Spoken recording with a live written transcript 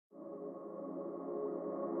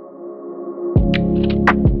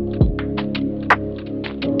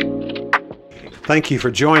Thank you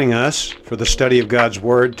for joining us for the study of God's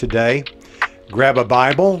Word today. Grab a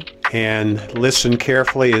Bible and listen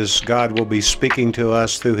carefully as God will be speaking to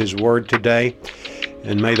us through His Word today.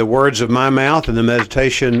 And may the words of my mouth and the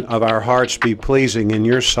meditation of our hearts be pleasing in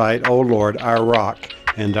your sight, O Lord, our rock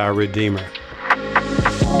and our Redeemer. I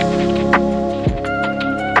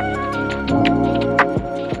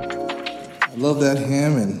love that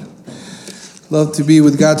hymn and love to be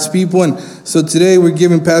with God's people. And so today we're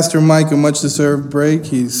giving Pastor Mike a much-deserved break.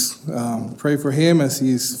 Pray for him as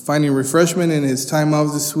he's finding refreshment in his time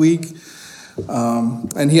off this week.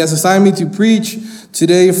 And he has assigned me to preach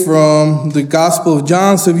today from the Gospel of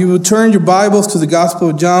John. So if you would turn your Bibles to the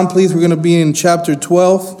Gospel of John, please. We're going to be in chapter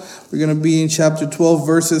 12. We're going to be in chapter 12,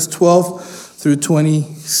 verses 12 through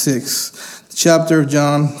 26. The chapter of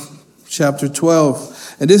John, chapter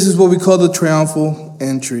 12. And this is what we call the triumphal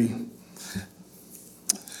entry.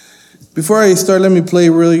 Before I start, let me play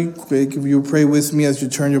really quick. If you would pray with me as you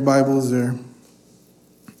turn your Bibles there.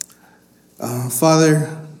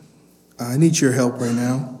 Father, I need your help right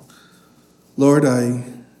now. Lord, I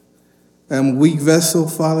am a weak vessel,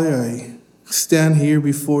 Father. I stand here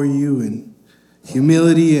before you in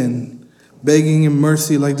humility and begging in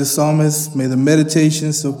mercy like the psalmist. May the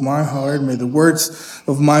meditations of my heart, may the words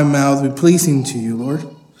of my mouth be pleasing to you, Lord.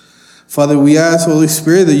 Father, we ask, Holy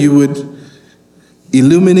Spirit, that you would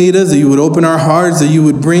illuminate us, that you would open our hearts, that you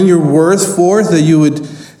would bring your words forth, that you would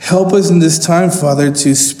help us in this time, Father,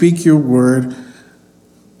 to speak your word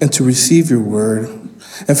and to receive your word.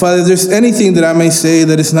 And Father, if there's anything that I may say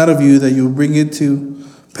that is not of you, that you will bring it to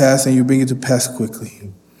pass and you bring it to pass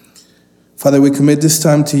quickly. Father, we commit this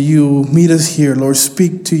time to you. Meet us here, Lord.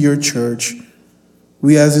 Speak to your church.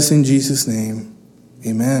 We ask this in Jesus' name.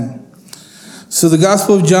 Amen. So the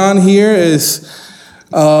Gospel of John here is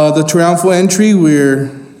the triumphal entry. We're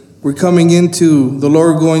coming into the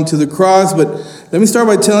Lord going to the cross. But let me start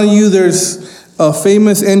by telling you there's a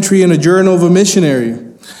famous entry in a journal of a missionary.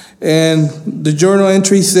 And the journal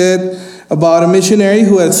entry said about a missionary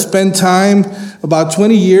who had spent time, about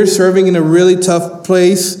 20 years, serving in a really tough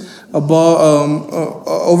place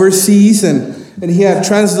overseas. And he had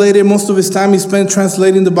translated, most of his time he spent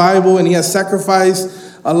translating the Bible, and he had sacrificed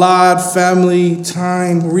a lot, family,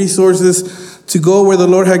 time, resources, to go where the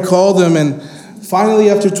Lord had called him. And finally,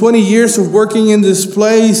 after 20 years of working in this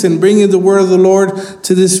place and bringing the word of the Lord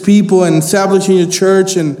to this people and establishing a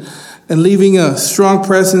church and leaving a strong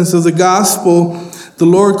presence of the gospel, the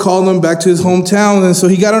Lord called him back to his hometown. And so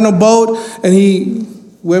he got on a boat and he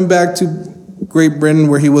went back to Great Britain,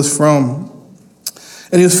 where he was from.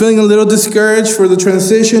 And he was feeling a little discouraged for the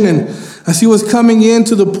transition. And as he was coming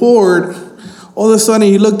into the port, all of a sudden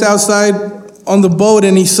he looked outside on the boat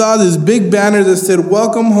and he saw this big banner that said,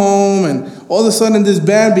 "Welcome home." And all of a sudden this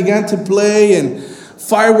band began to play and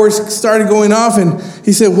fireworks started going off. And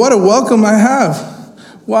he said, "What a welcome I have.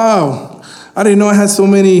 Wow, I didn't know I had so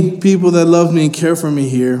many people that loved me and cared for me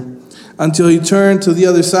here." Until he turned to the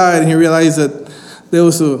other side and he realized that there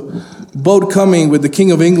was a boat coming with the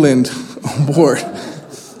King of England on board.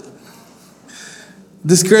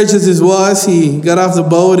 Discouraged as he was, he got off the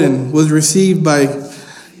boat and was received by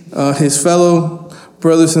his fellow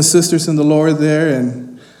brothers and sisters in the Lord there.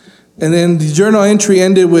 And then the journal entry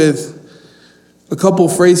ended with a couple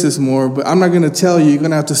phrases more, but I'm not going to tell you. You're going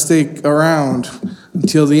to have to stay around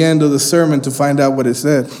until the end of the sermon to find out what it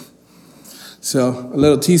said. So a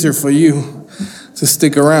little teaser for you to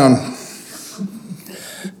stick around.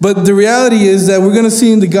 But the reality is that we're going to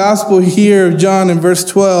see in the gospel here of John in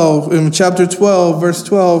chapter 12, verse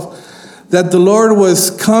 12, that the Lord was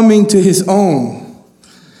coming to his own.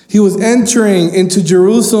 He was entering into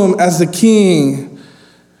Jerusalem as the king,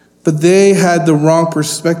 but they had the wrong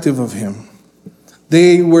perspective of him.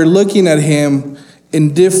 They were looking at him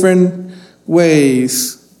in different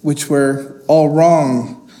ways, which were all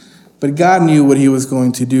wrong. But God knew what he was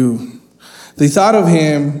going to do. They thought of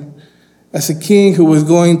him as a king who was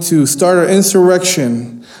going to start an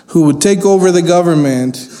insurrection, who would take over the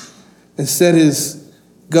government and set his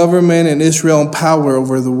government and Israel in power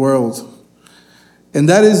over the world. And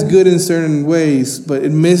that is good in certain ways, but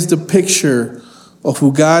it missed the picture of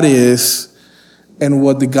who God is and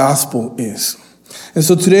what the gospel is. And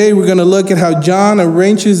so today we're going to look at how John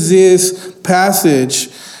arranges this passage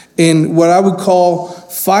in what I would call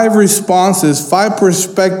 5 responses, 5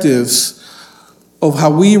 perspectives of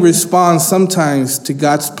how we respond sometimes to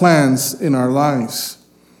God's plans in our lives,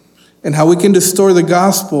 and how we can distort the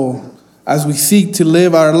gospel as we seek to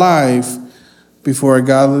live our life before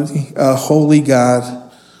a holy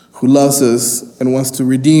God who loves us and wants to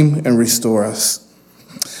redeem and restore us.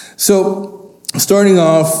 So, starting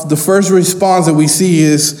off, the first response that we see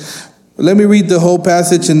is But let me read the whole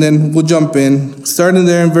passage and then we'll jump in. Starting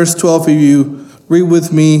there in verse 12, if you read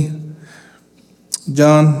with me,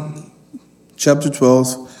 John chapter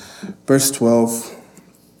 12, verse 12.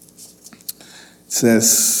 It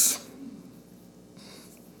says,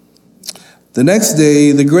 "The next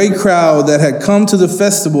day, the great crowd that had come to the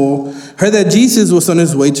festival heard that Jesus was on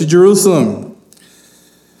his way to Jerusalem.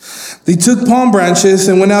 They took palm branches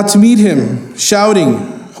and went out to meet him,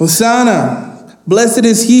 shouting, 'Hosanna! Blessed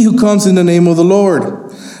is he who comes in the name of the Lord.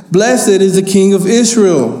 Blessed is the King of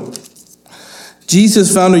Israel.'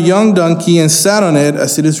 Jesus found a young donkey and sat on it,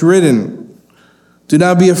 as it is written, 'Do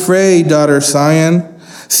not be afraid, daughter Zion.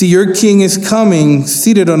 See, your king is coming,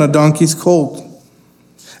 seated on a donkey's colt.'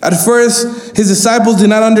 At first, his disciples did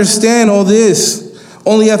not understand all this.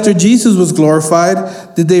 Only after Jesus was glorified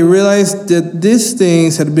did they realize that these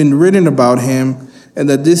things had been written about him and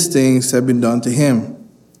that these things had been done to him.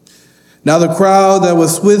 Now the crowd that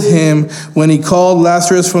was with him when he called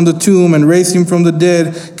Lazarus from the tomb and raised him from the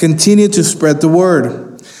dead continued to spread the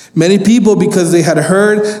word. Many people, because they had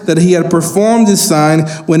heard that he had performed this sign,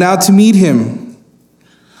 went out to meet him.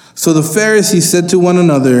 So the Pharisees said to one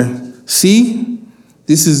another, 'See,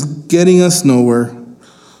 this is getting us nowhere.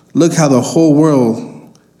 Look how the whole world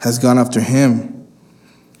has gone after him.'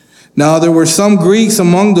 Now there were some Greeks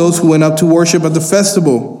among those who went up to worship at the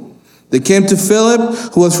festival. They came to Philip,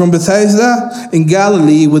 who was from Bethsaida in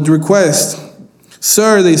Galilee, with request.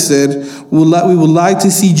 'Sir,' they said, 'we would like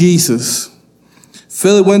to see Jesus.'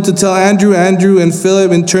 Philip went to tell Andrew. Andrew and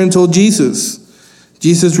Philip in turn told Jesus.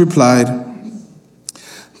 Jesus replied,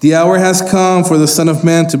 'The hour has come for the Son of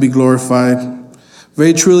Man to be glorified.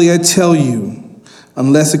 Very truly I tell you,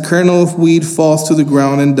 unless a kernel of wheat falls to the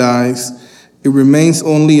ground and dies, it remains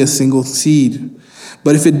only a single seed.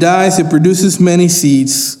 But if it dies, it produces many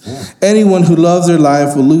seeds. Anyone who loves their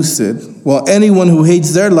life will lose it, while anyone who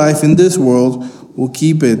hates their life in this world will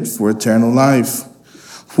keep it for eternal life.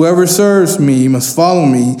 Whoever serves me must follow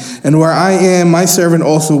me, and where I am, my servant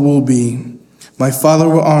also will be. My Father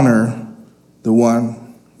will honor the one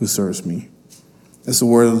who serves me.'" That's the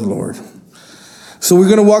word of the Lord. So we're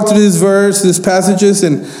going to walk through these passages,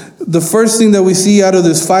 and the first thing that we see out of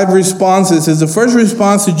these 5 responses is the first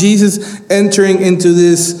response to Jesus entering into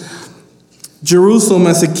this Jerusalem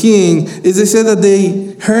as a king is they said that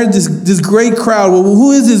they heard this great crowd. Well,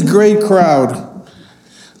 who is this great crowd?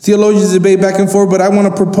 Theologians debate back and forth, but I want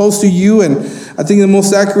to propose to you, and I think the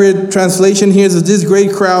most accurate translation here is that this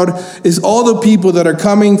great crowd is all the people that are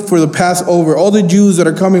coming for the Passover, all the Jews that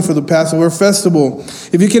are coming for the Passover festival.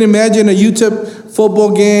 If you can imagine a UTEP football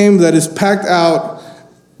game that is packed out,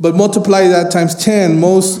 but multiply that times 10,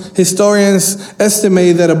 most historians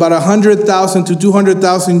estimate that about 100,000 to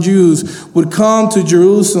 200,000 Jews would come to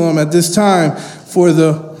Jerusalem at this time for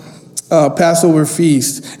the Passover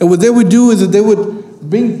feast. And what they would do is that they would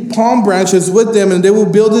bring palm branches with them, and they will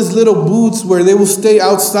build these little booths where they will stay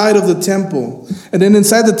outside of the temple. And then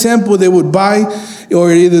inside the temple, they would buy,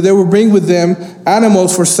 or either they would bring with them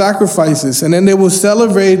animals for sacrifices. And then they will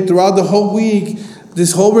celebrate throughout the whole week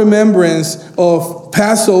this whole remembrance of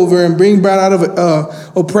Passover and being brought out of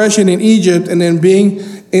oppression in Egypt, and then being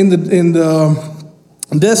in the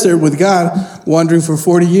desert with God, wandering for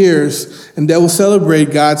 40 years. And they will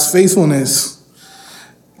celebrate God's faithfulness.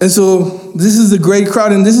 And so this is the great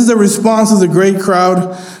crowd, and this is the response of the great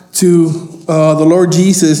crowd to the Lord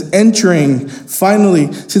Jesus entering finally.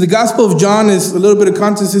 See, the Gospel of John is a little bit of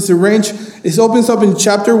context. It's arranged. It opens up in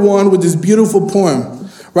chapter 1 with this beautiful poem.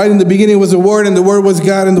 Right in the beginning was the Word, and the Word was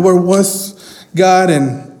God, and the Word was God.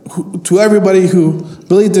 And to everybody who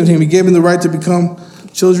believed in him, he gave them the right to become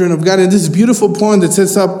children of God. And this beautiful poem that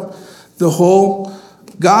sets up the whole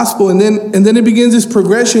gospel, and then it begins this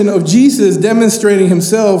progression of Jesus demonstrating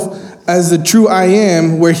himself as the true I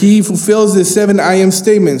am, where he fulfills the 7 I am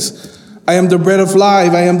statements. I am the bread of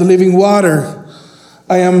life. I am the living water.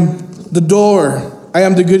 I am the door. I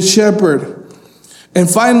am the good shepherd. And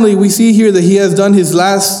finally, we see here that he has done his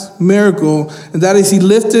last miracle, and that is he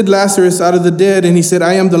lifted Lazarus out of the dead, and he said,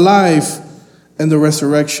 I am the life and the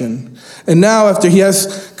resurrection. And now, after he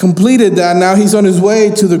has completed that, now he's on his way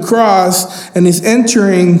to the cross, and he's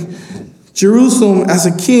entering Jerusalem as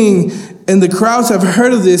a king, and the crowds have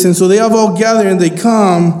heard of this, and so they have all gathered, and they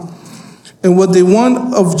come, and what they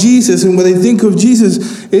want of Jesus, and what they think of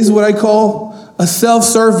Jesus, is what I call a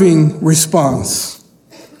self-serving response.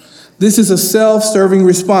 This is a self-serving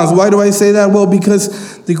response. Why do I say that? Well,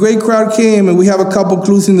 because the great crowd came, and we have a couple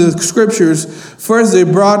clues in the scriptures. First, they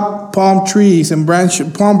brought palm trees and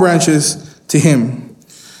palm branches to him.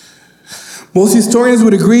 Most historians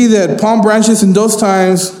would agree that palm branches in those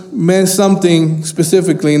times meant something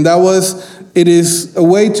specifically, and that was it is a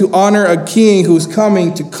way to honor a king who's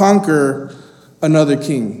coming to conquer another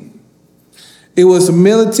king. It was a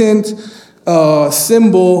militant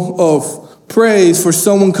symbol of praise for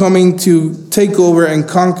someone coming to take over and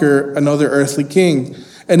conquer another earthly king.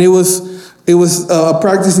 And it was a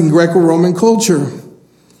practice in Greco-Roman culture.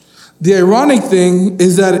 The ironic thing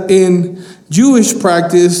is that in Jewish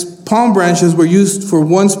practice, palm branches were used for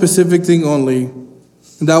one specific thing only,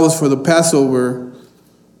 and that was for the Passover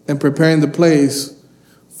and preparing the place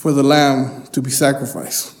for the lamb to be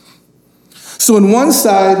sacrificed. So on one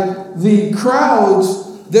side, the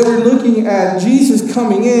crowds, they were looking at Jesus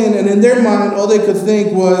coming in, and in their mind, all they could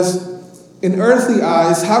think was, in earthly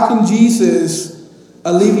eyes, how can Jesus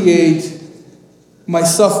alleviate my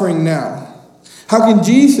suffering now? How can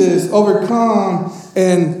Jesus overcome,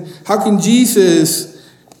 and how can Jesus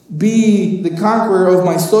be the conqueror of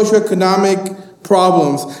my socioeconomic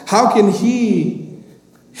problems? How can he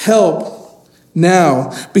help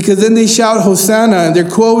now? Because then they shout Hosanna, and they're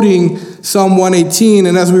quoting Psalm 118.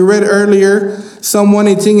 And as we read earlier, Psalm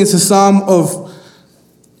 118 is a psalm of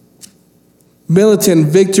militant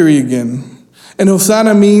victory again. And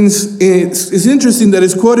Hosanna means, it's interesting that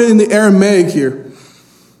it's quoted in the Aramaic here.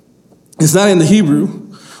 It's not in the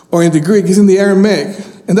Hebrew or in the Greek, it's in the Aramaic.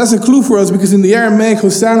 And that's a clue for us, because in the Aramaic,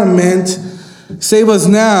 Hosanna meant save us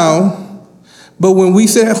now. But when we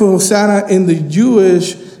say Hosanna in the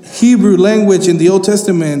Jewish Hebrew language in the Old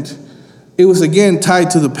Testament, it was again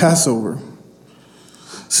tied to the Passover.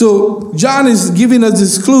 So John is giving us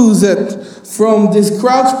this clue that from this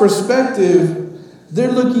crowd's perspective,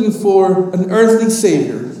 they're looking for an earthly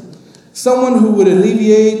savior, someone who would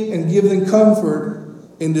alleviate and give them comfort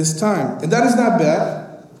in this time. And that is not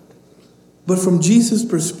bad. But from Jesus'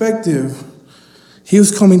 perspective, he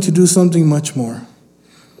was coming to do something much more.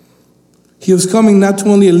 He was coming not to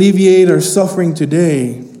only alleviate our suffering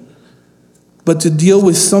today, but to deal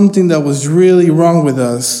with something that was really wrong with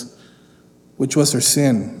us, which was our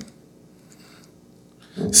sin.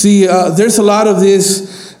 See, there's a lot of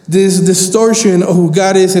this distortion of who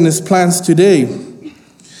God is and his plans today.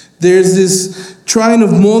 There's this trying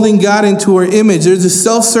of molding God into our image. There's this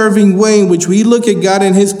self-serving way in which we look at God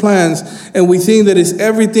and his plans, and we think that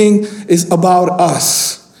everything is about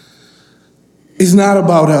us. It's not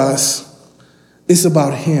about us. It's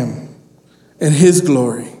about him and his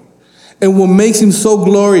glory. And what makes him so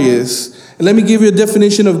glorious, and let me give you a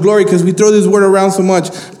definition of glory, because we throw this word around so much,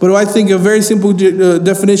 but I think a very simple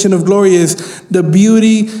definition of glory is the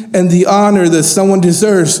beauty and the honor that someone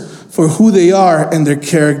deserves for who they are and their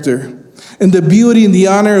character. And the beauty and the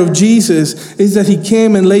honor of Jesus is that he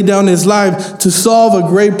came and laid down his life to solve a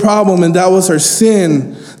great problem, and that was our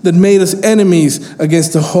sin that made us enemies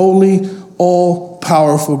against the holy,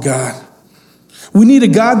 all-powerful God. We need a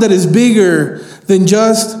God that is bigger than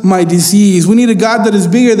just my disease. We need a God that is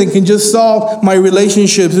bigger than can just solve my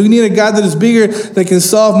relationships. We need a God that is bigger that can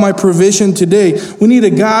solve my provision today. We need a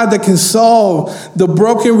God that can solve the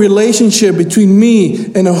broken relationship between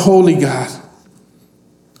me and a holy God.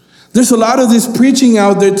 There's a lot of this preaching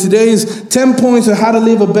out there today is 10 points on how to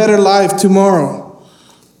live a better life tomorrow.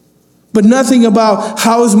 But nothing about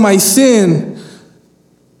how is my sin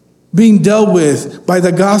being dealt with by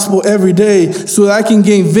the gospel every day so that I can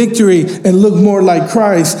gain victory and look more like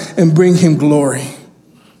Christ and bring him glory.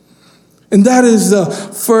 And that is the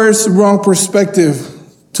first wrong perspective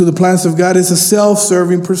to the plans of God. It's a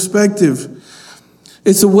self-serving perspective.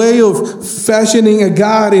 It's a way of fashioning a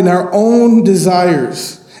God in our own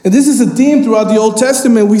desires. And this is a theme throughout the Old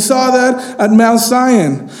Testament. We saw that at Mount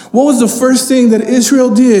Zion. What was the first thing that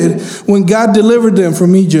Israel did when God delivered them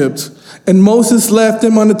from Egypt? And Moses left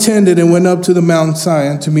them unattended and went up to the Mount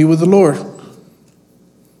Zion to meet with the Lord.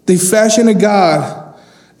 They fashioned a God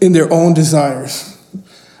in their own desires,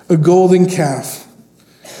 a golden calf.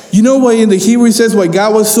 You know why in the Hebrew it says why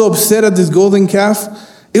God was so upset at this golden calf?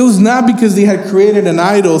 It was not because they had created an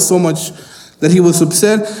idol so much that he was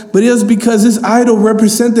upset, but it was because this idol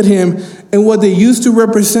represented him, and what they used to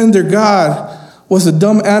represent their God was a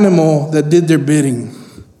dumb animal that did their bidding.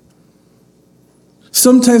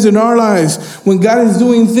 Sometimes in our lives, when God is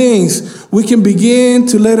doing things, we can begin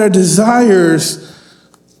to let our desires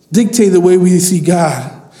dictate the way we see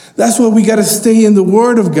God. That's why we got to stay in the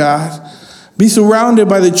Word of God, be surrounded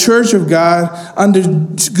by the church of God under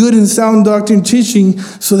good and sound doctrine teaching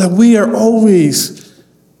so that we are always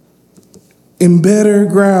in better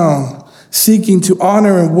ground, seeking to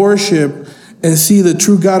honor and worship and see the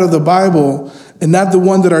true God of the Bible and not the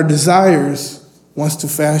one that our desires wants to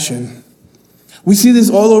fashion. We see this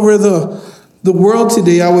all over the world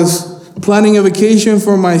today. I was planning a vacation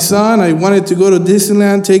for my son. I wanted to go to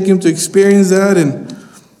Disneyland, take him to experience that. And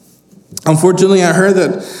Unfortunately, I heard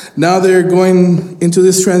that now they're going into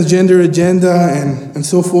this transgender agenda and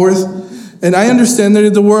so forth. And I understand they're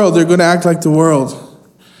in the world. They're going to act like the world.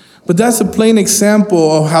 But that's a plain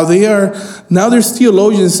example of how they are. Now there's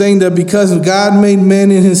theologians saying that because God made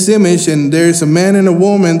men in his image and there's a man and a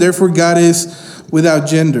woman, therefore God is without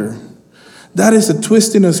gender. That is a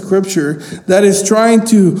twisting of Scripture that is trying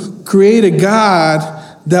to create a God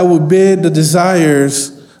that would bid the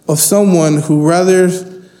desires of someone who rather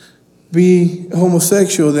be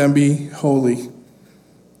homosexual than be holy.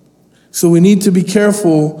 So we need to be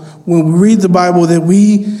careful when we read the Bible that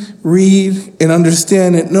we read and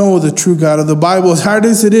understand and know the true God of the Bible. As hard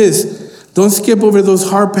as it is, don't skip over those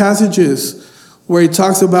hard passages where he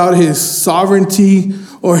talks about his sovereignty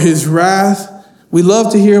or his wrath. We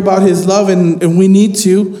love to hear about his love, and we need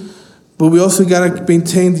to, but we also got to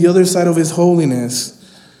maintain the other side of his holiness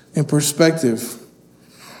and perspective.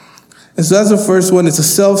 And so that's the first one. It's a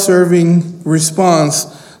self-serving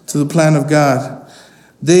response to the plan of God.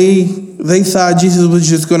 They thought Jesus was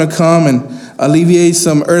just going to come and alleviate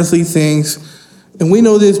some earthly things. And we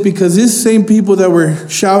know this because these same people that were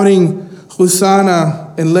shouting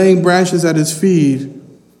Hosanna and laying branches at his feet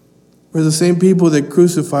were the same people that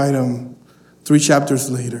crucified him 3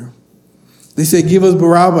 chapters later. They said, give us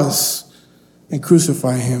Barabbas and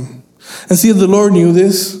crucify him. And see, the Lord knew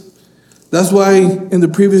this. That's why in the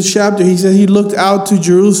previous chapter, he said he looked out to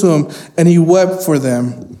Jerusalem and he wept for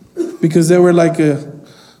them because they were like a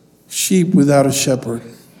sheep without a shepherd.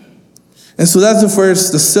 And so that's the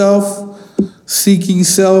first, the self-seeking,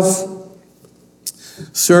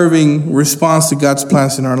 self-serving response to God's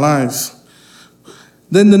plans in our lives.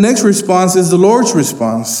 Then the next response is the Lord's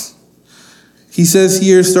response. He says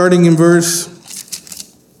here, starting in verse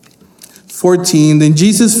 14, then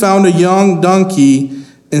Jesus found a young donkey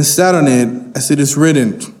and sat on it, as it is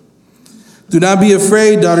written, do not be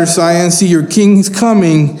afraid, daughter Zion, see your king is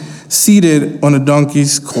coming, seated on a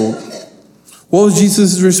donkey's colt. What was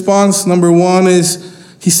Jesus' response? Number one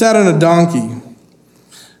is he sat on a donkey.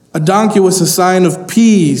 A donkey was a sign of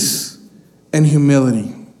peace and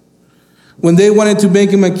humility. When they wanted to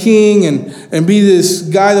make him a king and be this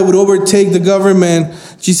guy that would overtake the government,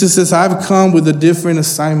 Jesus says, I've come with a different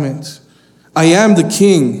assignment. I am the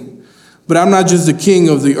king, but I'm not just the king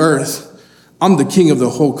of the earth. I'm the king of the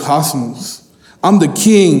whole cosmos. I'm the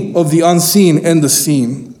king of the unseen and the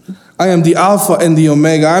seen. I am the Alpha and the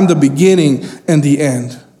Omega. I'm the beginning and the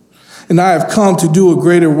end. And I have come to do a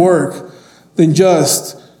greater work than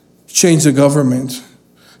just change the government.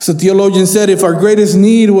 So theologian said if our greatest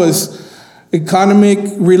need was economic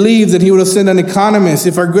relief, that he would have sent an economist.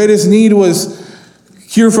 If our greatest need was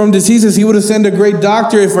cure from diseases, he would have sent a great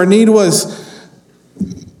doctor. If our need was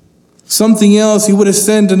something else, he would have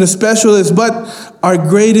sent a specialist. But our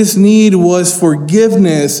greatest need was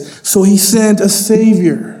forgiveness, so he sent a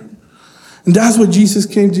Savior. And that's what Jesus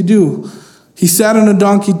came to do. He sat on a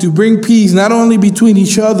donkey to bring peace, not only between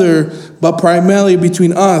each other, but primarily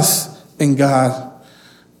between us and God.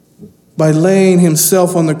 By laying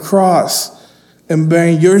himself on the cross and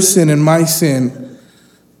bearing your sin and my sin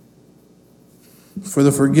for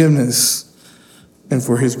the forgiveness and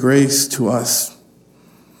for his grace to us.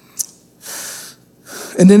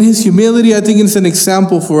 And then his humility, I think it's an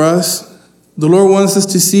example for us. The Lord wants us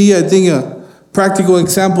to see, I think, a practical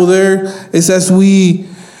example there is as we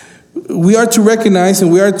are to recognize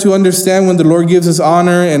and we are to understand when the Lord gives us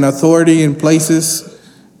honor and authority in places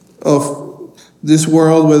of this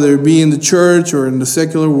world, whether it be in the church or in the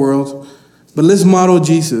secular world. But let's model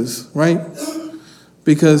Jesus, right?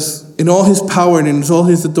 Because in all his power and in all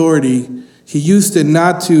his authority, he used it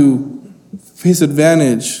not to his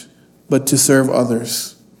advantage, but to serve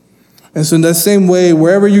others. And so in that same way,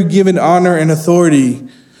 wherever you're given honor and authority,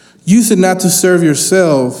 use it not to serve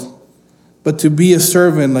yourself, but to be a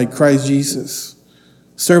servant like Christ Jesus.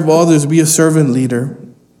 Serve others, be a servant leader.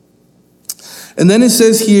 And then it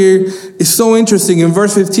says here, it's so interesting. In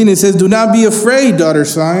verse 15, it says, do not be afraid, daughter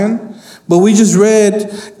Zion. But we just read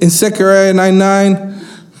in Zechariah 9:9,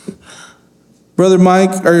 Brother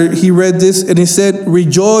Mike, he read this, and he said,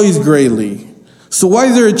 rejoice greatly. So why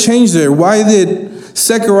is there a change there? Why did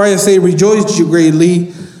Zechariah say, rejoice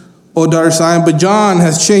greatly, O daughter Zion? But John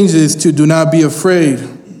has changed this to do not be afraid,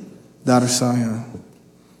 daughter Zion.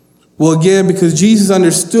 Well, again, because Jesus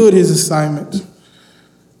understood his assignment.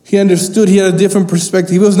 He understood, he had a different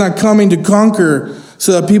perspective. He was not coming to conquer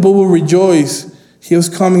so that people will rejoice. He was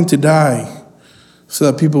coming to die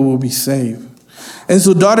so that people will be saved. And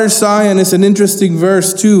so daughter Zion is an interesting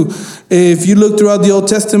verse too. If you look throughout the Old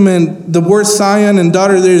Testament, the word Zion and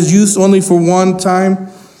daughter there is used only for one time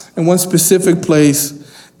and one specific place.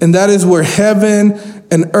 And that is where heaven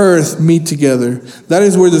and earth meet together. That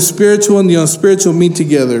is where the spiritual and the unspiritual meet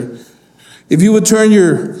together. If you would turn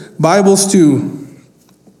your Bibles to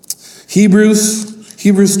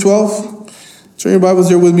Hebrews 12. Turn your Bibles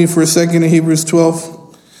there with me for a second in Hebrews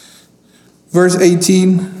 12, verse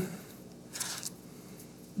 18.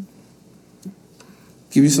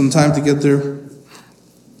 Give you some time to get there.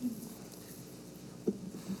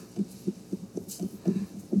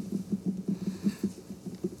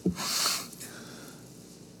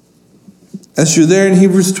 As you're there in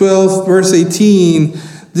Hebrews 12, verse 18,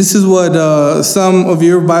 this is what some of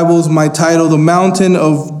your Bibles might title the mountain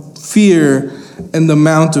of fear and the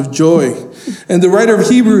mount of joy. And the writer of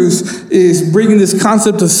Hebrews is bringing this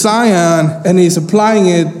concept of Zion and he's applying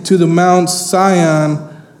it to the Mount Zion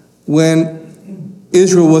when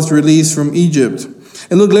Israel was released from Egypt.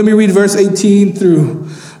 And look, let me read verse 18 through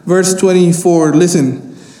verse 24.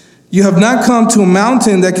 Listen, you have not come to a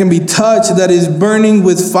mountain that can be touched, that is burning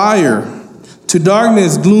with fire, to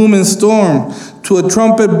darkness, gloom, and storm, to a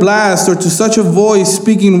trumpet blast, or to such a voice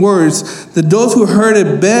speaking words, that those who heard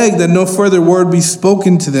it begged that no further word be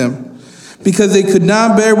spoken to them, because they could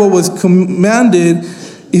not bear what was commanded.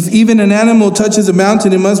 If even an animal touches a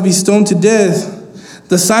mountain, it must be stoned to death.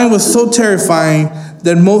 The sign was so terrifying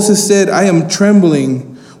that Moses said, I am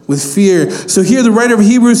trembling with fear. So here the writer of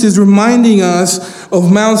Hebrews is reminding us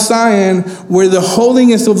of Mount Zion, where the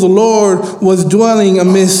holiness of the Lord was dwelling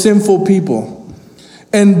amidst sinful people.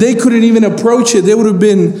 And they couldn't even approach it. They would have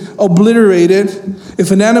been obliterated.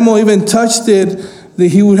 If an animal even touched it, that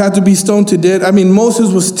he would have to be stoned to death. I mean,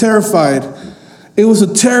 Moses was terrified. It is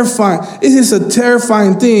a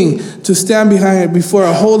terrifying thing to stand before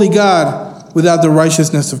a holy God without the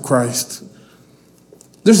righteousness of Christ.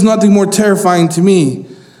 There's nothing more terrifying to me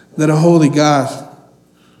than a holy God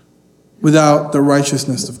without the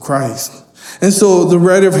righteousness of Christ. And so the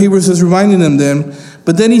writer of Hebrews is reminding them then.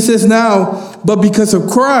 But then he says now, but because of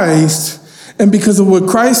Christ and because of what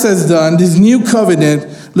Christ has done, this new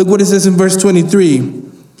covenant, look what it says in verse 23.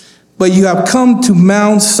 But you have come to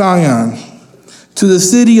Mount Zion, to the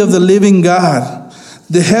city of the living God,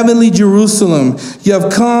 the heavenly Jerusalem. You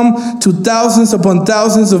have come to thousands upon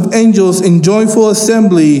thousands of angels in joyful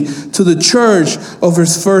assembly to the church of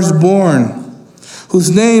his firstborn, whose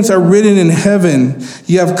names are written in heaven.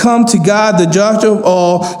 You have come to God, the judge of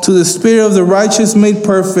all, to the Spirit of the righteous made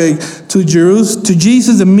perfect, to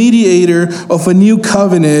Jesus, the mediator of a new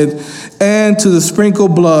covenant, and to the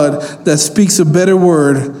sprinkled blood that speaks a better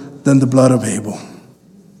word than the blood of Abel.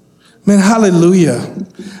 Man, hallelujah.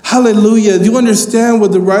 Hallelujah. Do you understand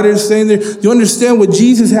what the writer is saying there? Do you understand what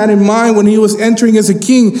Jesus had in mind when he was entering as a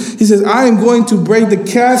king? He says, I am going to break the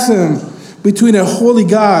chasm between a holy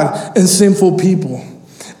God and sinful people.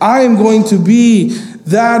 I am going to be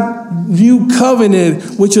that new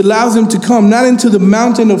covenant which allows him to come not into the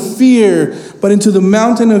mountain of fear, but into the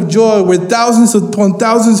mountain of joy, where thousands upon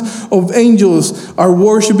thousands of angels are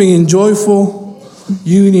worshiping in joyful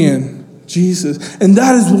union Jesus. And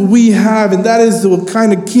that is what we have, and that is the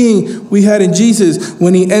kind of king we had in Jesus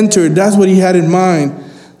when he entered. That's what he had in mind,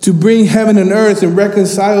 to bring heaven and earth and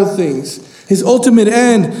reconcile things. His ultimate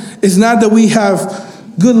end is not that we have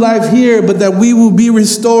good life here, but that we will be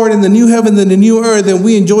restored in the new heaven and the new earth, and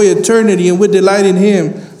we enjoy eternity and we delight in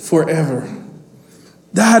him forever.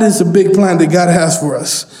 That is a big plan that God has for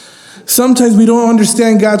us. Sometimes we don't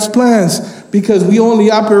understand God's plans because we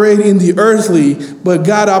only operate in the earthly, but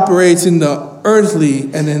God operates in the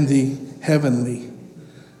earthly and in the heavenly.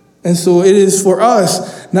 And so it is for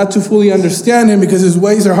us not to fully understand him because his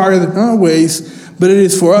ways are harder than our ways, but it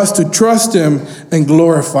is for us to trust him and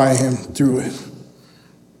glorify him through it.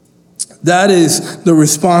 That is the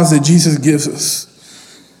response that Jesus gives us.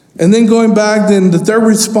 And then going back, then the third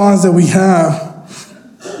response that we have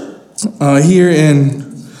here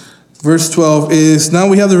in verse 12 is, now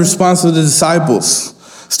we have the response of the disciples.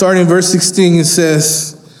 Starting in verse 16, it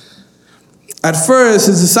says, at first,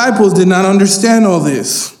 his disciples did not understand all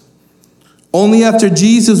this. Only after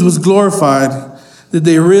Jesus was glorified did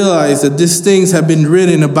they realize that these things had been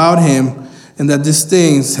written about him and that these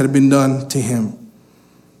things had been done to him.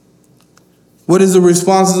 What is the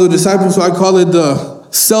response of the disciples? So I call it the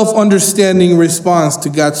self-understanding response to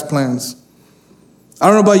God's plans. I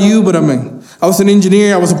don't know about you, but I was an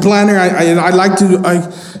engineer. I was a planner.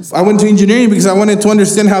 I went to engineering because I wanted to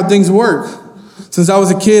understand how things work. Since I was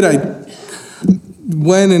a kid, I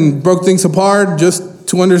went and broke things apart just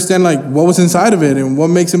to understand like what was inside of it and what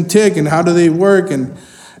makes them tick and how do they work. And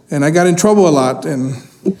I got in trouble a lot, and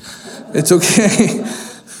it's okay.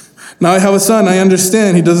 Now I have a son. I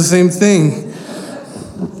understand. He does the same thing.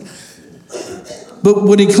 But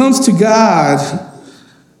when it comes to God,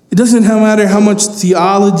 It doesn't matter how much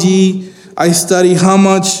theology I study, how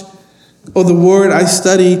much of the Word I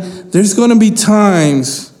study. There's going to be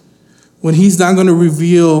times when He's not going to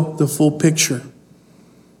reveal the full picture.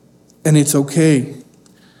 And it's okay.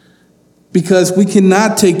 Because we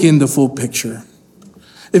cannot take in the full picture.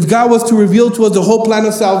 If God was to reveal to us the whole plan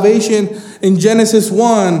of salvation in Genesis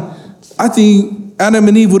 1, I think Adam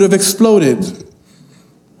and Eve would have exploded.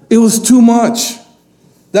 It was too much.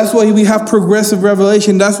 That's why we have progressive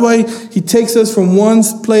revelation. That's why He takes us from one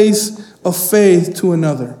place of faith to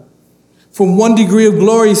another. From one degree of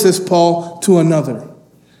glory, says Paul, to another.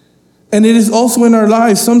 And it is also in our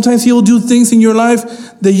lives. Sometimes He will do things in your life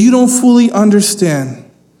that you don't fully understand.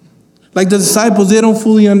 Like the disciples, they don't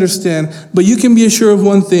fully understand. But you can be assured of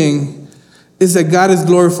one thing, is that God is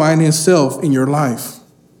glorifying Himself in your life.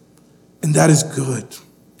 And that is good.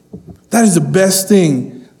 That is the best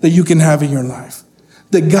thing that you can have in your life.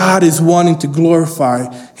 That God is wanting to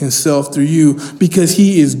glorify Himself through you because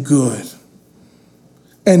He is good.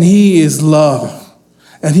 And He is love.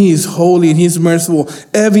 And He is holy and He is merciful.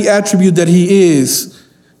 Every attribute that He is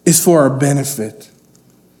for our benefit.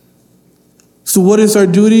 So what is our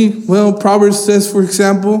duty? Well, Proverbs says, for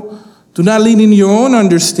example, do not lean in your own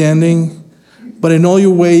understanding, but in all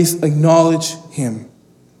your ways acknowledge Him.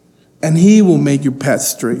 And He will make your path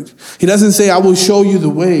straight. He doesn't say, I will show you the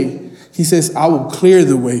way. He says, I will clear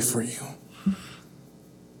the way for you.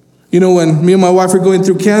 You know, when me and my wife were going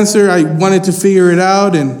through cancer, I wanted to figure it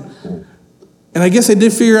out. And I guess I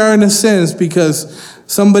did figure it out in a sense because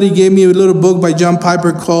somebody gave me a little book by John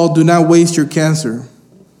Piper called Do Not Waste Your Cancer.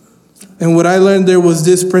 And what I learned there was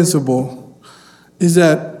this principle, is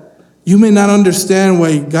that you may not understand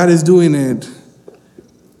why God is doing it,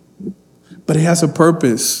 but it has a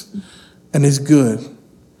purpose and it's good.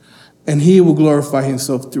 And He will glorify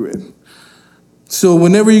Himself through it. So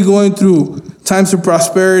whenever you're going through times of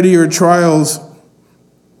prosperity or trials,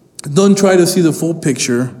 don't try to see the full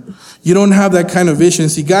picture. You don't have that kind of vision.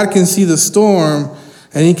 See, God can see the storm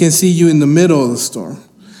and He can see you in the middle of the storm.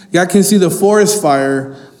 God can see the forest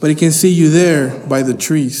fire, but He can see you there by the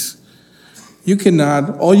trees. You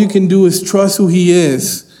cannot. All you can do is trust who He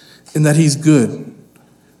is and that He's good.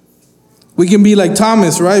 We can be like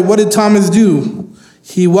Thomas, right? What did Thomas do?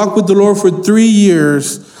 He walked with the Lord for 3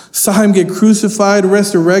 years, saw Him get crucified,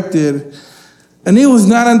 resurrected. And it was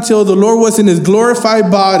not until the Lord was in His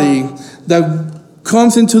glorified body that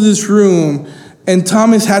comes into this room and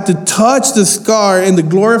Thomas had to touch the scar in the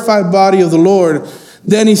glorified body of the Lord.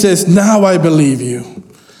 Then he says, now I believe you.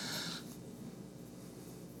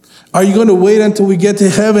 Are you going to wait until we get to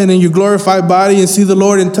heaven in your glorified body and see the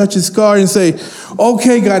Lord and touch His scar and say,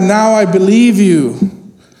 okay, God, now I believe you?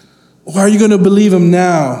 Or are you going to believe Him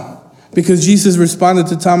now? Because Jesus responded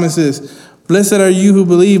to Thomas and says, blessed are you who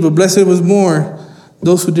believe, but blessed was more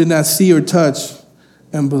those who did not see or touch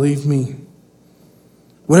and believe me.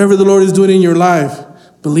 Whatever the Lord is doing in your life,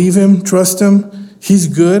 believe Him, trust Him. He's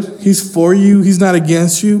good. He's for you. He's not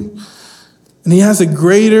against you. And He has a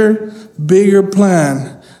greater, bigger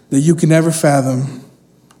plan that you can never fathom.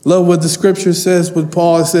 Love what the scripture says with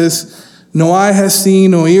Paul. It says, no eye has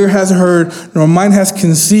seen, no ear has heard, nor mind has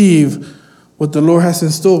conceived what the Lord has in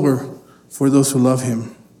store for those who love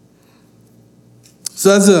Him. So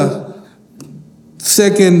that's a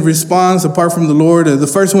second response apart from the Lord. The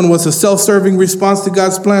first one was a self-serving response to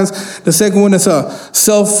God's plans. The second one is a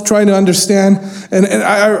self-trying to understand. And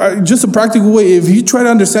I just a practical way, if you try to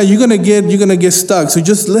understand, you're gonna get stuck. So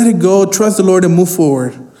just let it go, trust the Lord, and move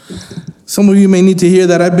forward. Some of you may need to hear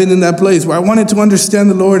that. I've been in that place where I wanted to understand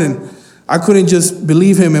the Lord and I couldn't just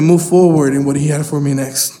believe Him and move forward in what He had for me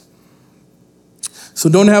next. So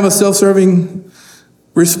don't have a self-serving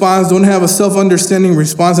response. Don't have a self-understanding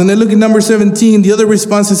response. And then look at number 17. The other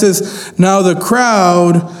response, it says, now the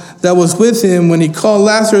crowd that was with Him when He called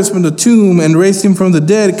Lazarus from the tomb and raised him from the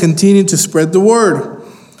dead continued to spread the word.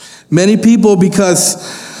 Many people,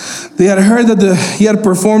 because they had heard that He had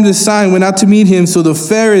performed this sign, went out to meet Him. So the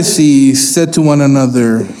Pharisees said to one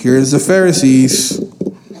another, here's the Pharisees,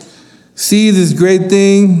 see this great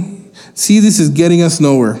thing? See, this is getting us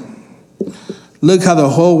nowhere. Look how the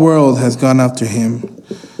whole world has gone after Him.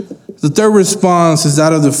 The third response is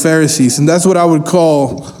that of the Pharisees, and that's what I would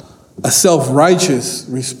call a self-righteous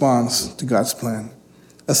response to God's plan.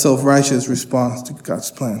 A self-righteous response to God's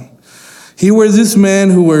plan. Here were this men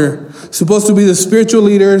who were supposed to be the spiritual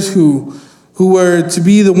leaders, who were to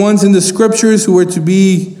be the ones in the scriptures, who were to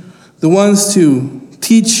be the ones to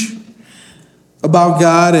teach about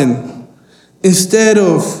God, and instead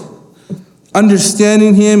of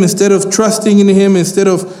understanding Him, instead of trusting in Him, instead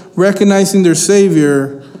of recognizing their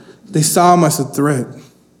Savior, they saw Him as a threat.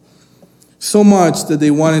 so much that they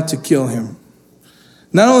wanted to kill him.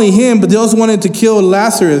 Not only him, but they also wanted to kill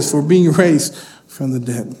Lazarus for being raised from the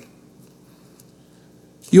dead.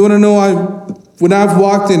 You want to know, when I've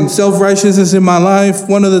walked in self-righteousness in my life,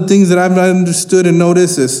 one of the things that I've understood and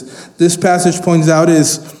noticed, as this passage points out,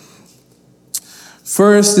 is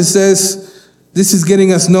first, it says, this is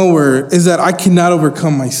getting us nowhere, is that I cannot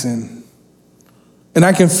overcome my sin. And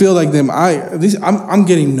I can feel like them. I'm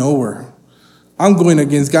getting nowhere. I'm going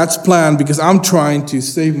against God's plan because I'm trying to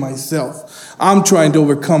save myself. I'm trying to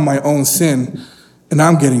overcome my own sin, and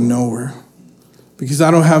I'm getting nowhere because I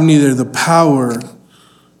don't have neither the power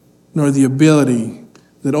nor the ability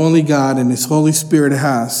that only God and His Holy Spirit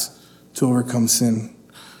has to overcome sin.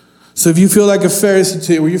 So if you feel like a Pharisee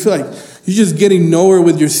today, where you feel like you're just getting nowhere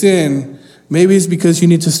with your sin, maybe it's because you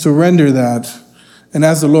need to surrender that and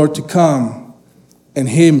ask the Lord to come and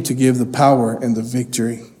Him to give the power and the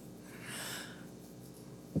victory.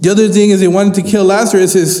 The other thing is they wanted to kill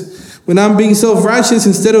Lazarus is when I'm being self-righteous,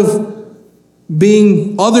 instead of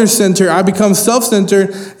being other-centered, I become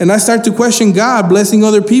self-centered, and I start to question God, blessing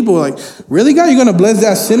other people. Like, really, God, you're going to bless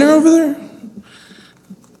that sinner over there?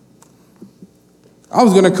 I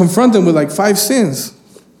was going to confront him with like 5 sins.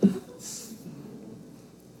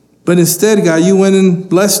 But instead, God, you went and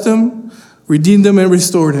blessed him, redeemed him, and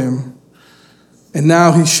restored him. And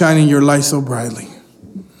now he's shining your light so brightly.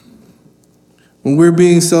 When we're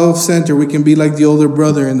being self-centered, we can be like the older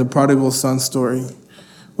brother in the prodigal son story.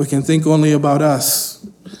 We can think only about us.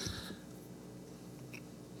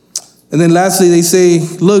 And then lastly, they say,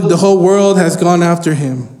 look, the whole world has gone after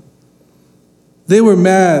him. They were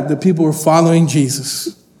mad that people were following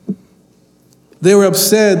Jesus. They were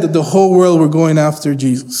upset that the whole world were going after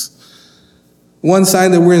Jesus. One sign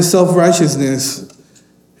that we're in self-righteousness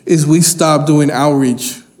is we stop doing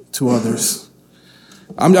outreach to others.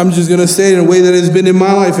 I'm just going to say it in a way that it's been in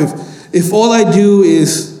my life. If all I do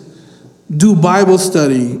is do Bible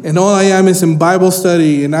study, and all I am is in Bible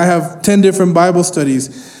study, and I have 10 different Bible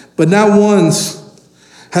studies, but not once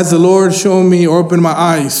has the Lord shown me or opened my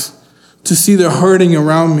eyes to see the hurting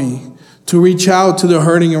around me, to reach out to the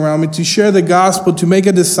hurting around me, to share the gospel, to make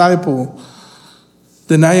a disciple,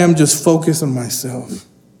 then I am just focused on myself.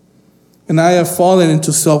 And I have fallen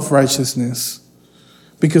into self-righteousness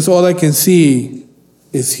because all I can see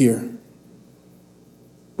is here.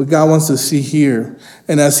 But God wants to see here.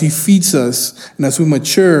 And as He feeds us and as we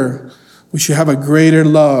mature, we should have a greater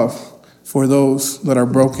love for those that are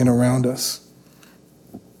broken around us.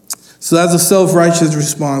 So that's a self-righteous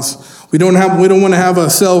response. We don't want to have a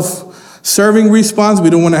self-serving response. We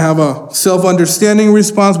don't want to have a self-understanding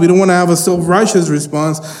response. We don't want to have a self-righteous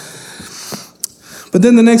response. But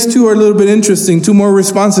then the next two are a little bit interesting. 2 more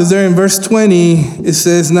responses there. In verse 20, it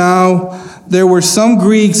says, now there were some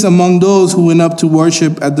Greeks among those who went up to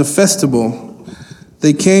worship at the festival.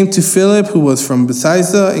 They came to Philip, who was from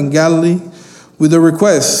Bethsaida in Galilee, with a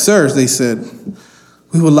request. Sirs, they said,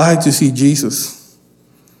 we would like to see Jesus.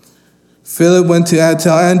 Philip went to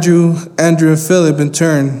tell Andrew. Andrew and Philip, in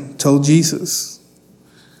turn, told Jesus.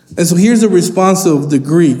 And so here's the response of the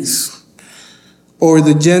Greeks, or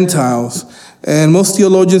the Gentiles. And most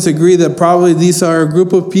theologians agree that probably these are a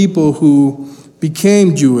group of people who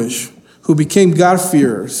became Jewish, who became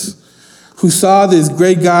God-fearers, who saw this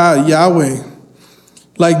great God, Yahweh,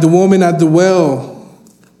 like the woman at the well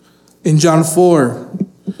in John 4,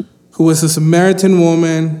 who was a Samaritan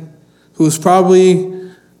woman, who was probably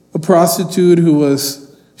a prostitute, who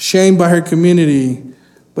was shamed by her community,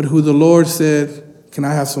 but who the Lord said, can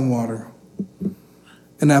I have some water?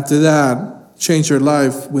 And after that, changed her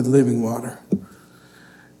life with living water.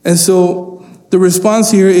 And so the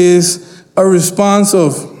response here is a response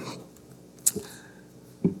of,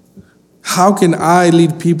 how can I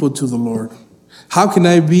lead people to the Lord? How can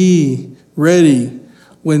I be ready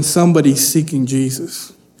when somebody's seeking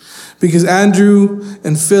Jesus? Because Andrew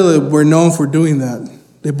and Philip were known for doing that.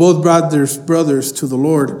 They both brought their brothers to the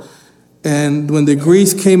Lord. And when the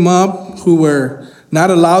Greeks came up, who were not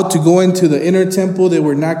allowed to go into the inner temple, they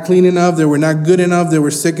were not clean enough, they were not good enough, they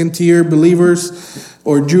were second-tier believers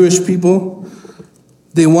or Jewish people,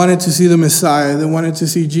 they wanted to see the Messiah, they wanted to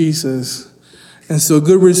see Jesus. And so a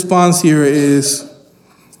good response here is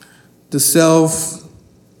the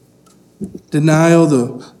self-denial,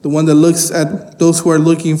 the one that looks at those who are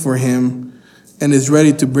looking for him and is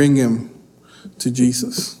ready to bring him to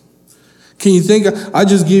Jesus. Can you think, I'll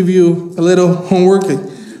just give you a little homework.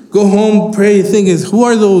 Go home, pray, think is, who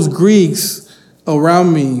are those Greeks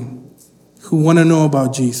around me who want to know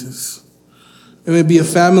about Jesus? It may be a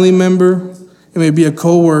family member, it may be a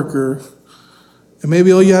coworker, and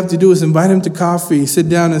maybe all you have to do is invite him to coffee, sit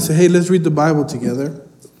down and say, hey, let's read the Bible together.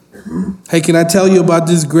 Hey, can I tell you about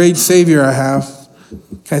this great Savior I have?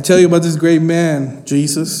 Can I tell you about this great man,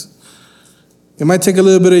 Jesus? It might take a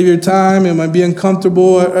little bit of your time. It might be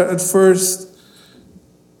uncomfortable at first.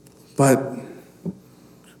 But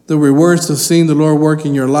the rewards of seeing the Lord work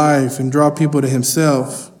in your life and draw people to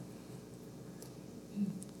himself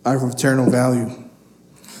are of eternal value.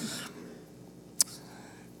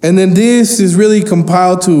 And then this is really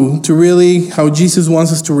compiled to really how Jesus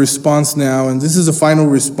wants us to respond now. And this is the final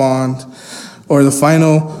respond, or the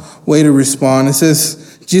final way to respond. It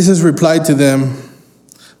says, Jesus replied to them,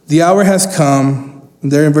 "The hour has come,"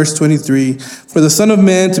 there in verse 23, "for the Son of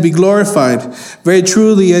Man to be glorified. Very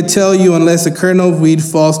truly, I tell you, unless a kernel of wheat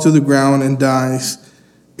falls to the ground and dies,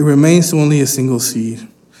 it remains only a single seed.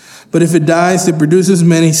 But if it dies, it produces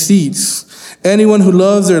many seeds. Anyone who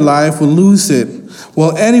loves their life will lose it,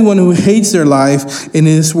 while anyone who hates their life in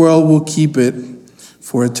this world will keep it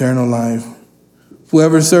for eternal life.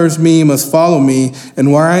 Whoever serves me must follow me,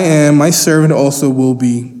 and where I am, my servant also will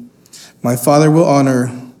be. My Father will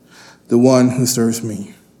honor the one who serves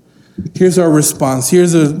me." Here's our response.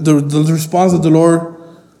 Here's the response that the Lord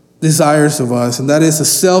desires of us, and that is a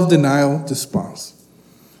self-denial response.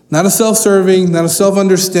 Not a self-serving, not a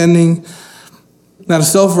self-understanding, not a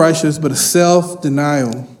self-righteous, but a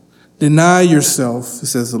self-denial. Deny yourself,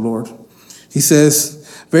 says the Lord. He says,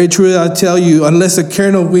 "Very truly I tell you, unless a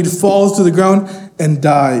kernel of wheat falls to the ground and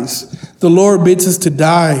dies." The Lord bids us to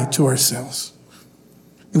die to ourselves.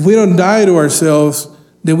 If we don't die to ourselves,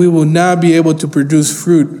 then we will not be able to produce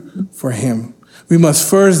fruit for him. We must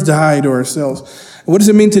first die to ourselves. What does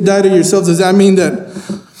it mean to die to yourself? Does that mean that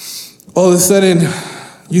all of a sudden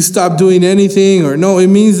you stop doing anything? Or no, it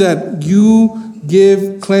means that you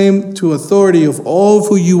give claim to authority of all of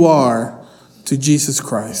who you are to Jesus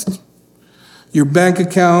Christ. Your bank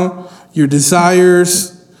account, your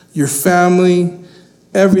desires, your family,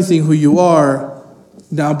 everything who you are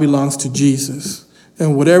now belongs to Jesus.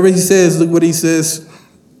 And whatever he says, look what he says.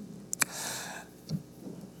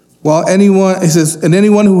 While anyone, it says, and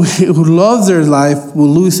anyone who loves their life will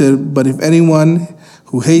lose it, but if anyone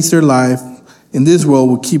who hates their life in this world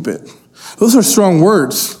will keep it. Those are strong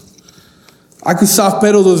words. I could soft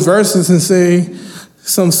pedal those verses and say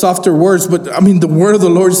some softer words, but I mean, the word of the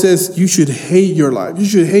Lord says you should hate your life. You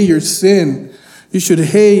should hate your sin. You should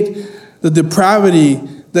hate the depravity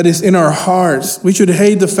that is in our hearts. We should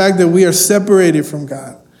hate the fact that we are separated from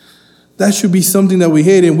God. That should be something that we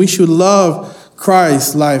hate, and we should love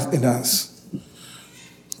Christ's life in us.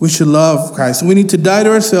 We should love Christ. We need to die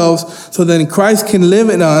to ourselves so that Christ can live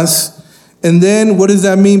in us. And then what does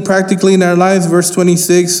that mean practically in our lives? Verse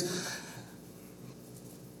 26,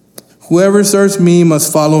 "Whoever serves me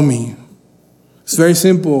must follow me." It's very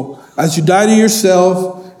simple. As you die to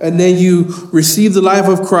yourself, and then you receive the life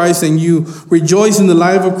of Christ, and you rejoice in the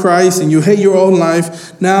life of Christ, and you hate your own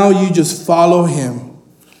life, now you just follow him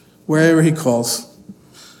wherever he calls.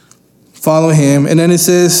 Follow him. And then it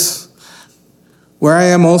says, "Where I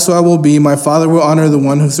am also I will be. My Father will honor the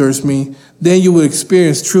one who serves me." Then you will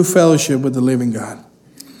experience true fellowship with the living God.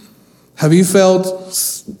 Have you felt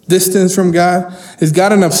distance from God? Is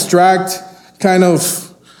God an abstract kind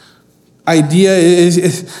of idea?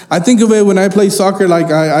 I think of it when I play soccer. Like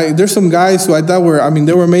there's some guys who I thought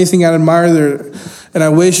they were amazing. I admire and I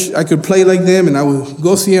wish I could play like them. And I would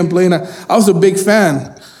go see them play. And I was a big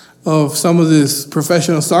fan of some of these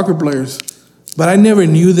professional soccer players, but I never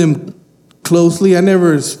knew them closely. I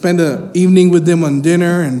never spent an evening with them on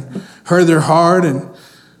dinner and heard their heart and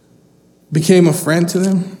became a friend to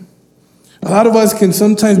them. A lot of us can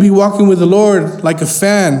sometimes be walking with the Lord like a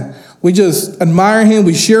fan. We just admire him,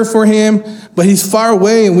 we cheer for him, but he's far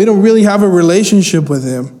away and we don't really have a relationship with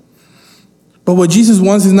him. But what Jesus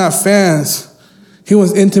wants is not fans. He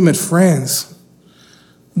wants intimate friends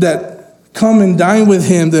that come and dine with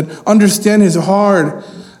him, that understand his heart,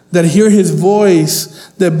 that hear his voice,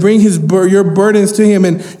 that bring your burdens to him,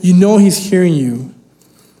 and you know he's hearing you.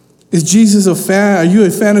 Is Jesus a fan? Are you a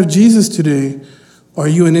fan of Jesus today? Or are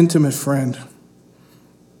you an intimate friend?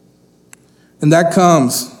 And that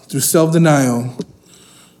comes through self-denial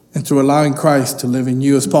and through allowing Christ to live in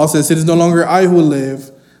you. As Paul says, "It is no longer I who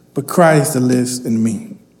live, but Christ that lives in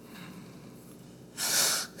me."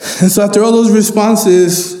 And so after all those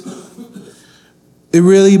responses, it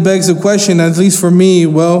really begs the question, at least for me,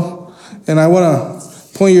 and I want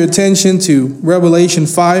to point your attention to Revelation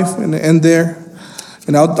 5 and end there.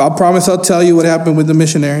 And I'll promise I'll tell you what happened with the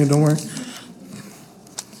missionary, don't worry.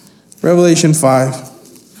 Revelation 5.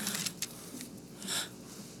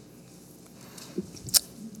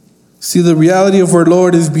 See, the reality of our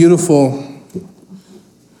Lord is beautiful.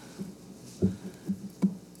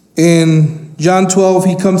 In John 12,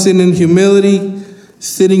 he comes in humility,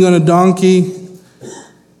 sitting on a donkey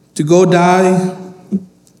to go die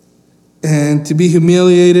and to be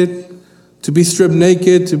humiliated, to be stripped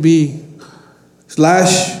naked, to be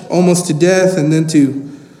slashed almost to death, and then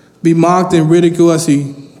to be mocked and ridiculed as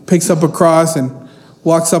he picks up a cross and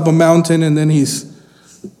walks up a mountain, and then he's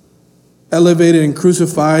elevated and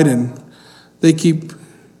crucified, and they keep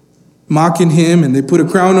mocking him, and they put a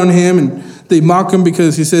crown on him, and they mock him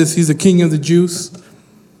because he says he's the king of the Jews.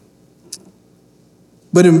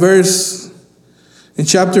 But in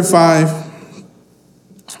chapter 5,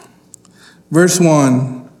 verse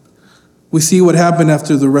 1, we see what happened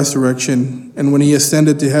after the resurrection and when he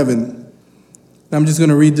ascended to heaven. I'm just going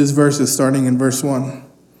to read these verses starting in verse 1.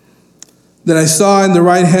 Then I saw in the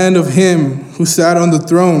right hand of him who sat on the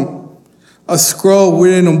throne a scroll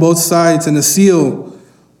written on both sides and a seal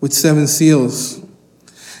with 7 seals.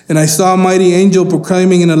 And I saw a mighty angel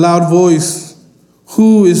proclaiming in a loud voice,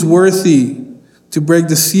 "Who is worthy to break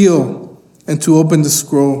the seal and to open the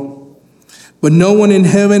scroll?" But no one in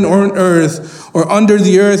heaven or on earth or under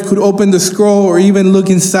the earth could open the scroll or even look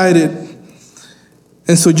inside it.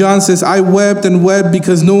 And so John says, I wept and wept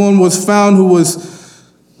because no one was found who was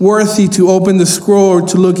worthy to open the scroll or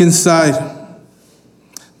to look inside.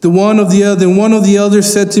 Then one of the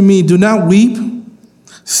elders said to me, "Do not weep.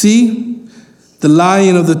 See, the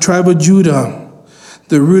Lion of the tribe of Judah,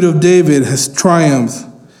 the Root of David, has triumphed.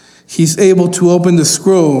 He's able to open the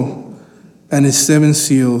scroll and its 7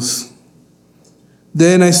 seals."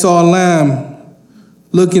 Then I saw a lamb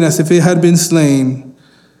looking as if it had been slain,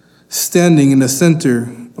 standing in the center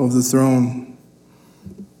of the throne.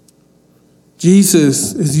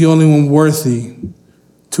 Jesus is the only one worthy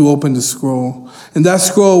to open the scroll. And that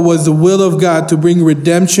scroll was the will of God to bring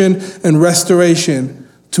redemption and restoration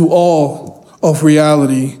to all of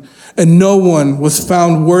reality. And no one was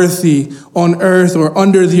found worthy on earth or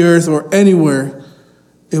under the earth or anywhere.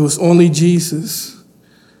 It was only Jesus.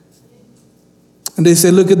 And they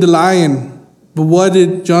said, "Look at the lion." But what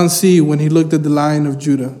did John see when he looked at the Lion of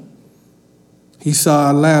Judah? He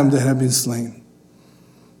saw a lamb that had been slain.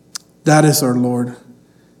 That is our Lord.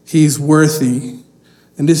 He is worthy.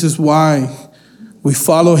 And this is why we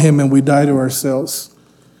follow him and we die to ourselves,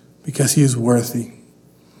 because he is worthy.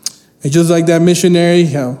 And just like that missionary,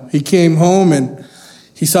 he came home and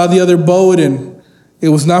he saw the other boat, and it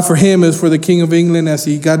was not for him, it was for the King of England. As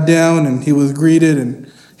he got down and he was greeted and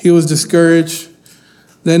he was discouraged,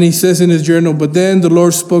 then he says in his journal, "But then the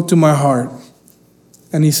Lord spoke to my heart."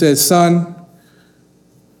 And he said, "Son,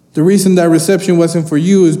 the reason that reception wasn't for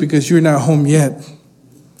you is because you're not home yet.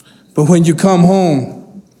 But when you come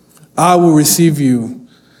home, I will receive you,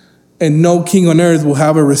 and no king on earth will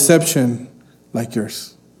have a reception like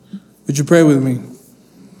yours." Would you pray with me?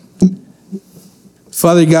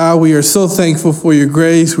 Father God, we are so thankful for your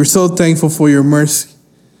grace. We're so thankful for your mercy.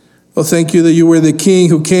 Oh, thank you that you were the King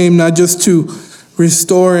who came not just to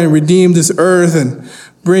restore and redeem this earth and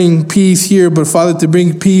bring peace here, but Father, to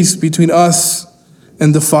bring peace between us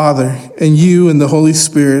and the Father, and you and the Holy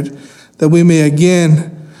Spirit, that we may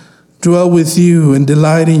again dwell with you and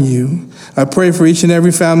delight in you. I pray for each and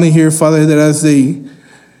every family here, Father, that as they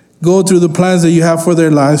go through the plans that you have for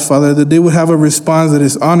their lives, Father, that they would have a response that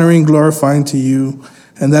is honoring, glorifying to you,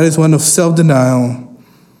 and that is one of self-denial,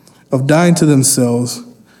 of dying to themselves,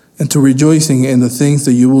 and to rejoicing in the things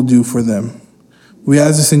that you will do for them. We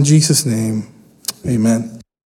ask this in Jesus' name. Amen.